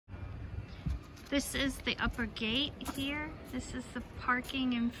This is the upper gate here. This is the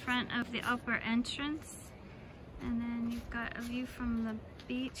parking in front of the upper entrance. And then you've got a view from the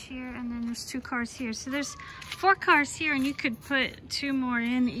beach here, and then there's 2 cars here. So there's 4 cars here, and you could put 2 more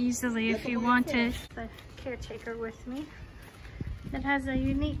in easily if you wanted. The caretaker with me. It has a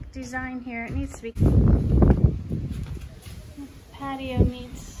unique design here. It needs to be... The patio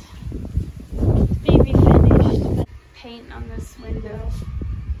needs to be refinished, but paint on this window.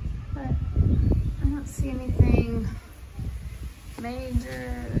 But I don't see anything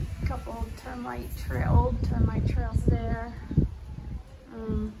major. A couple old termite trails there.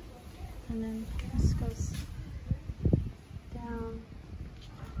 And then this goes down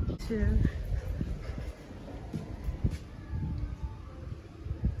to...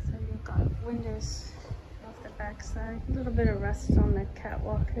 So you've got windows off the back side. A little bit of rust on the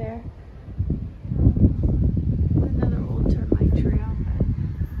catwalk there. Another old termite trail.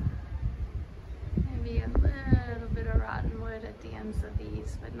 Maybe a little bit of rotten wood at the ends of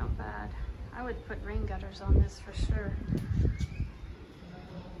these, but not bad. I would put rain gutters on this for sure.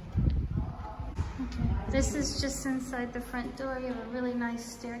 Okay. This is just inside the front door. You have a really nice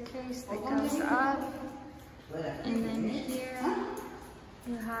staircase that goes up. And then here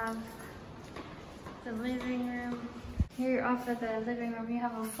you have the living room. Here off of the living room, you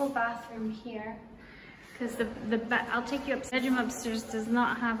have a full bathroom here. Because I'll take you up. The bedroom upstairs does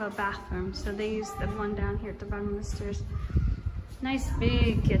not have a bathroom, so they use the one down here at the bottom of the stairs. Nice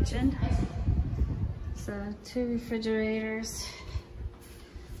big kitchen. So 2 refrigerators.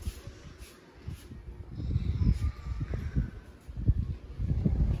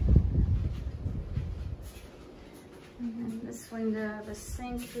 And then this window, the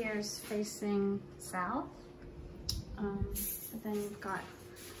sink here is facing south. But then you've got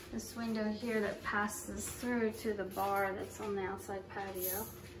this window here that passes through to the bar that's on the outside patio.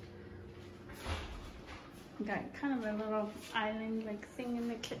 You've got kind of a little island-like thing in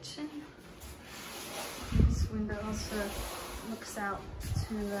the kitchen. This window also looks out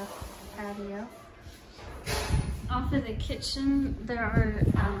to the patio. Off of the kitchen,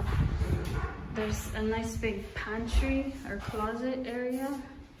 there's a nice big pantry or closet area.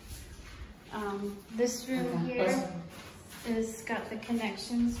 This room here is got the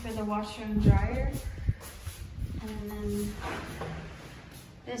connections for the washer and dryer. And then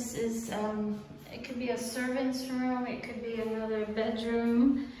this is, it could be a servant's room, it could be another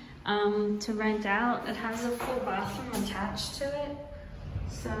bedroom to rent out. It has a full bathroom attached to it.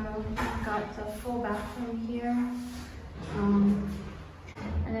 So we've got the full bathroom here.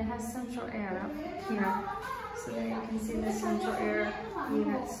 And it has central air up here. So there you can see the central air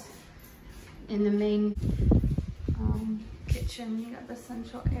units in the main kitchen. You got the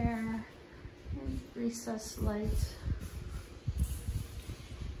central air and recessed lights.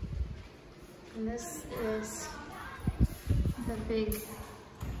 And this is the big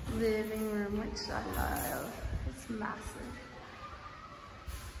living room, which I love. It's massive.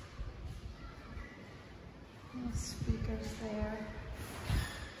 And speakers there.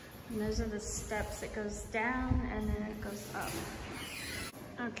 And those are the steps. It goes down and then it goes up.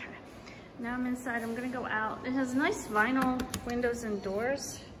 Okay. Now I'm inside. I'm gonna go out. It has nice vinyl windows and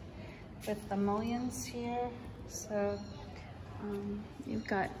doors with the mullions here. So you've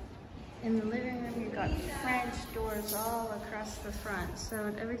got, in the living room, you've got French doors all across the front.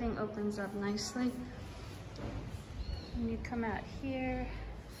 So everything opens up nicely. And you come out here.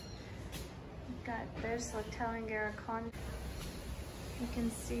 You've got, there's the Talanguera Area. You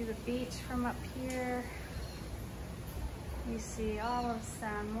can see the beach from up here. You see all of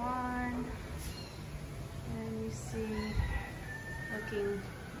San Juan, and you see looking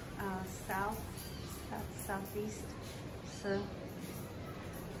southeast. So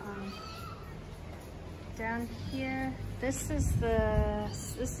down here, this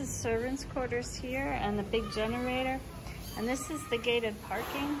is servants' quarters here, and the big generator. And this is the gated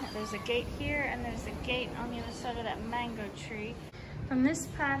parking. There's a gate here, and there's a gate on the other side of that mango tree. From this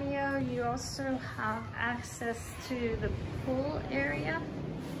patio, you also have access to the pool area.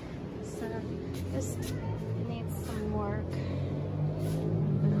 So this needs some work.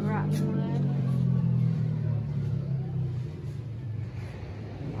 A bit of rotten wood.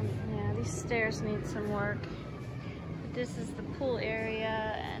 Yeah, these stairs need some work. But this is the pool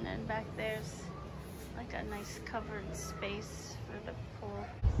area, and then back there's like a nice covered space for the pool.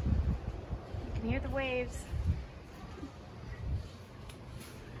 You can hear the waves.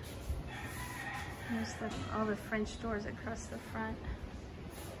 There's all the French doors across the front.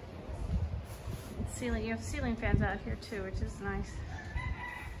 Ceiling, you have ceiling fans out here too, which is nice.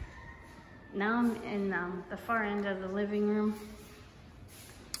 Now I'm in the far end of the living room,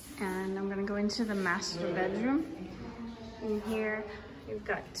 and I'm gonna go into the master bedroom. In here, you've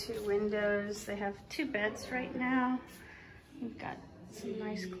got 2 windows. They have 2 beds right now. You've got some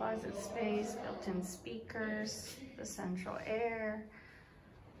nice closet space, built-in speakers, the central air.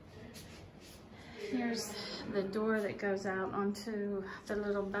 Here's the door that goes out onto the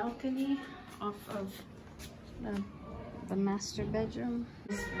little balcony off of the master bedroom.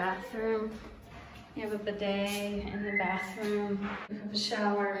 This bathroom. You have a bidet in the bathroom. You have a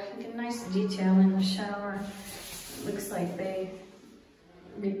shower. You get nice detail in the shower. It looks like they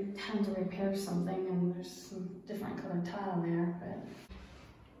had to repair something, and there's some different colored tile there, but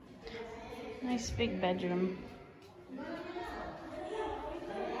nice big bedroom.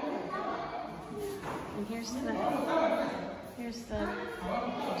 And here's the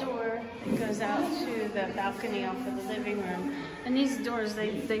door that goes out to the balcony off of the living room. And these doors,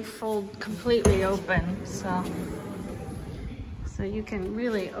 they fold completely open, so you can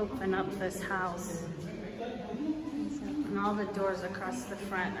really open up this house. And all the doors across the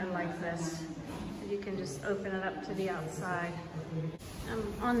front are like this. You can just open it up to the outside.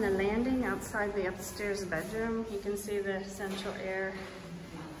 On the landing outside the upstairs bedroom, you can see the central air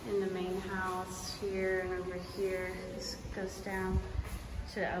in the main house here and over here. This goes down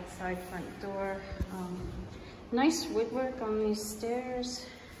to the outside front door. Nice woodwork on these stairs.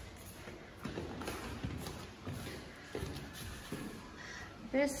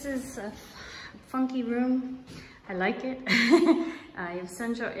 This is a funky room. I like it. You have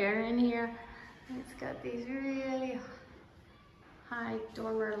central air in here. It's got these really high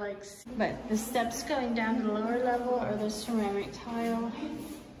dormer-like, but the steps going down to the lower level are the ceramic tile.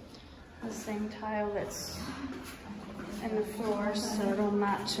 The same tile that's in the floor, so it'll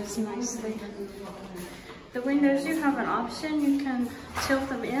match as nicely. The windows, you have an option. You can tilt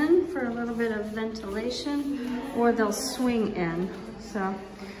them in for a little bit of ventilation, or they'll swing in. So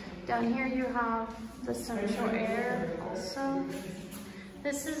down here you have the central air also.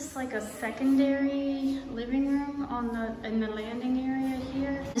 This is like a secondary living room in the landing area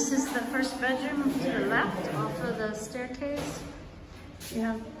here. This is the first bedroom to the left off of the staircase. You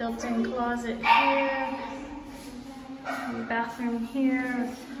have built-in closet here, bathroom here,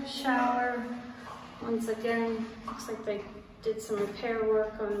 shower. Once again, looks like they did some repair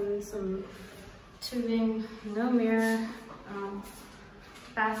work on some tubing, no mirror.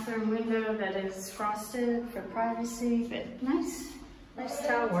 Bathroom window that is frosted for privacy, but nice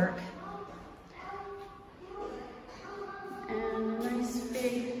tile work. And a nice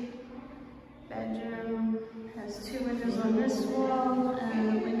big bedroom. Has 2 windows on this wall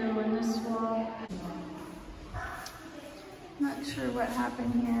and a window on this wall. Not sure what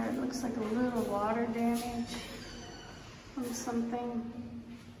happened here. It looks like a little water damage from something.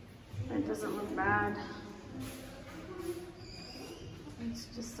 But it doesn't look bad. It's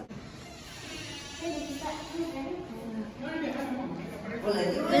just a...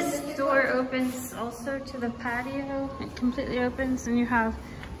 This door opens also to the patio. It completely opens, and you have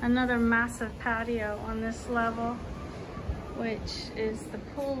another massive patio on this level, which is the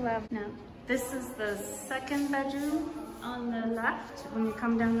pool level. Now, this is the second bedroom on the left when you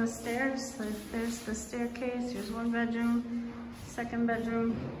come down the stairs. So there's the staircase. Here's 1 bedroom, 2nd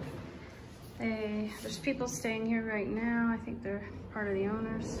bedroom. There's people staying here right now. I think they're part of the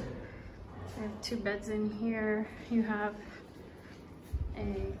owners. They have 2 beds in here. You have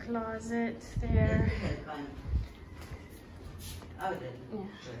a closet there. Yeah,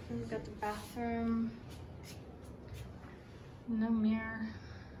 you've got the bathroom. No mirror.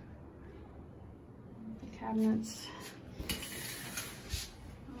 The cabinets.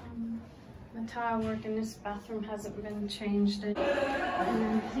 The tile work in this bathroom hasn't been changed.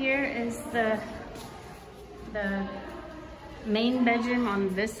 And here is the main bedroom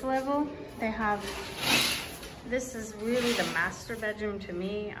on this level. They have, this is really the master bedroom to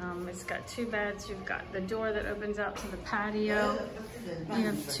me. It's got 2 beds. You've got the door that opens out to the patio. You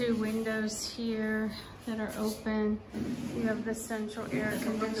have 2 windows here that are open. You have the central air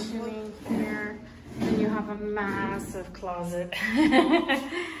conditioning here. And you have a massive closet.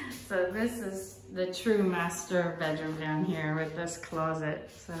 So this is the true master bedroom down here with this closet.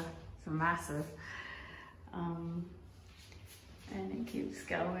 So it's massive. And it keeps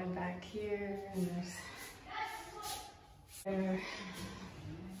going back here, and there's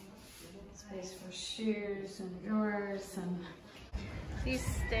space for shoes and drawers. And these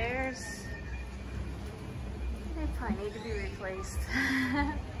stairs, they probably need to be replaced.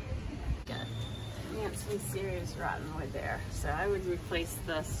 Got some serious rotten wood there, so I would replace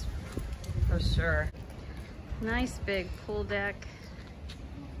this for sure. Nice big pool deck.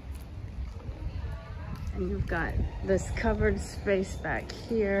 And you've got this covered space back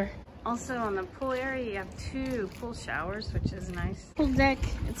here. Also on the pool area, you have 2 pool showers, which is nice. Pool deck,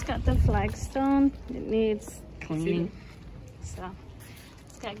 it's got the flagstone. It needs cleaning. So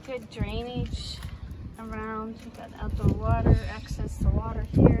it's got good drainage around. You've got outdoor water, access to water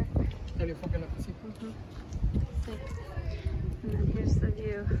here. And then here's the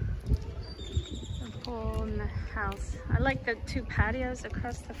view. The pool and the house. I like the 2 patios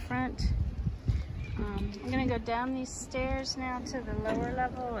across the front. I'm gonna go down these stairs now to the lower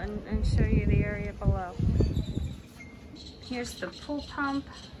level and show you the area below. Here's the pool pump,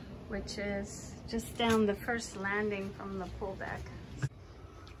 which is just down the first landing from the pool deck.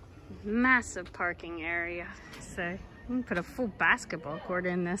 Massive parking area. So I'm gonna put a full basketball court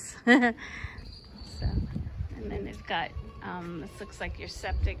in this. And then they've got, this looks like your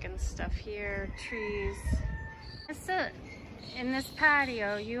septic and stuff here, trees. In this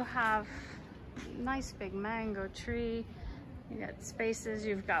patio, you have nice big mango tree. You got spaces,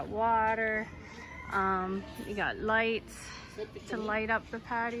 you've got water, you got lights to light up the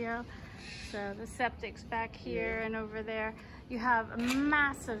patio. So the septic's back here and over there. You have a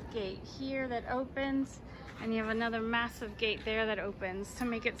massive gate here that opens, and you have another massive gate there that opens to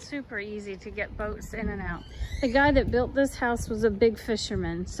make it super easy to get boats in and out. The guy that built this house was a big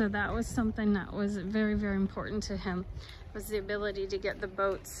fisherman, so that was something that was very, very important to him, was the ability to get the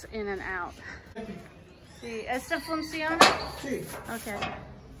boats in and out. Sí, ¿esta funciona? Sí. Okay.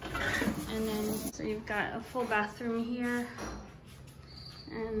 And then, so you've got a full bathroom here,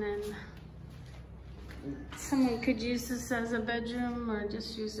 and then someone could use this as a bedroom or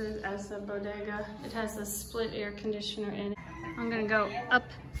just use it as a bodega. It has a split air conditioner in it. I'm gonna go up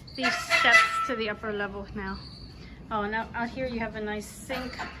these steps to the upper level now. Oh, and out here you have a nice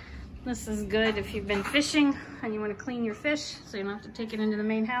sink. This is good if you've been fishing and you want to clean your fish so you don't have to take it into the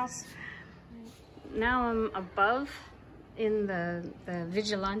main house. Now I'm above in the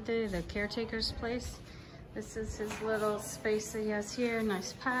vigilante, the caretaker's place. This is his little space that he has here.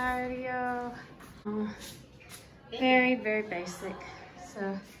 Nice patio. Very, very basic.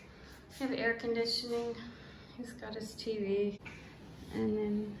 So you have air conditioning. He's got his TV. And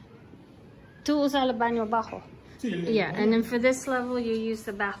then tú usas el baño abajo. Yeah, and then for this level, you use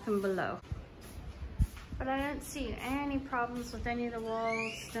the bathroom below. But I don't see any problems with any of the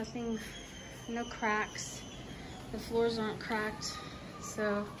walls, nothing, no cracks. The floors aren't cracked,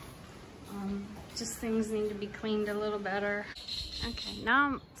 so just things need to be cleaned a little better. Okay, now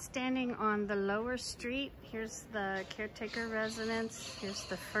I'm standing on the lower street. Here's the caretaker residence. Here's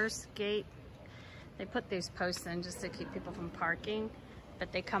the first gate. They put these posts in just to keep people from parking,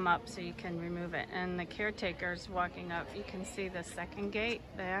 but they come up so you can remove it. And the caretaker's walking up. You can see the second gate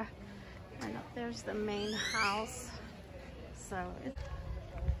there. And up there's the main house. So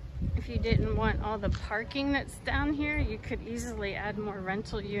if you didn't want all the parking that's down here, you could easily add more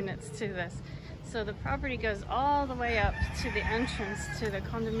rental units to this. So the property goes all the way up to the entrance to the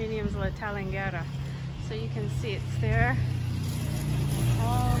condominiums La Talanguera. So you can see it's there,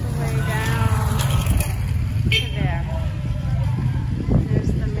 all the way down to there.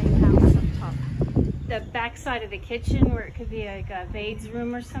 There's the main house up top. The back side of the kitchen, where it could be like a maid's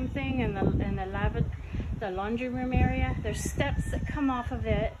room or something, and the laundry room area. There's steps that come off of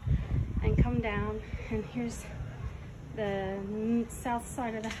it and come down, and here's the south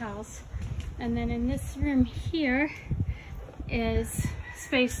side of the house. And then in this room here is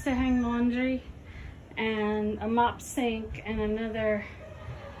space to hang laundry and a mop sink and another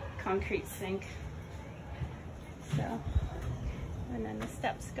concrete sink. So, and then the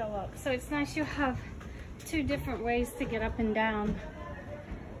steps go up. So it's nice you have 2 different ways to get up and down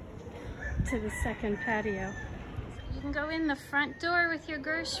to the second patio. You can go in the front door with your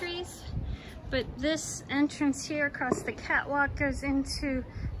groceries, but this entrance here across the catwalk goes into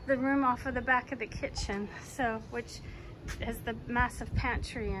the room off of the back of the kitchen, so which has the massive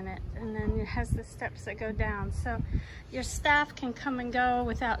pantry in it, and then it has the steps that go down, so your staff can come and go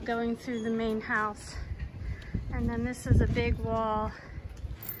without going through the main house. And then this is a big wall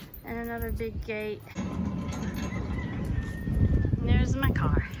and another big gate, and there's my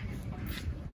car.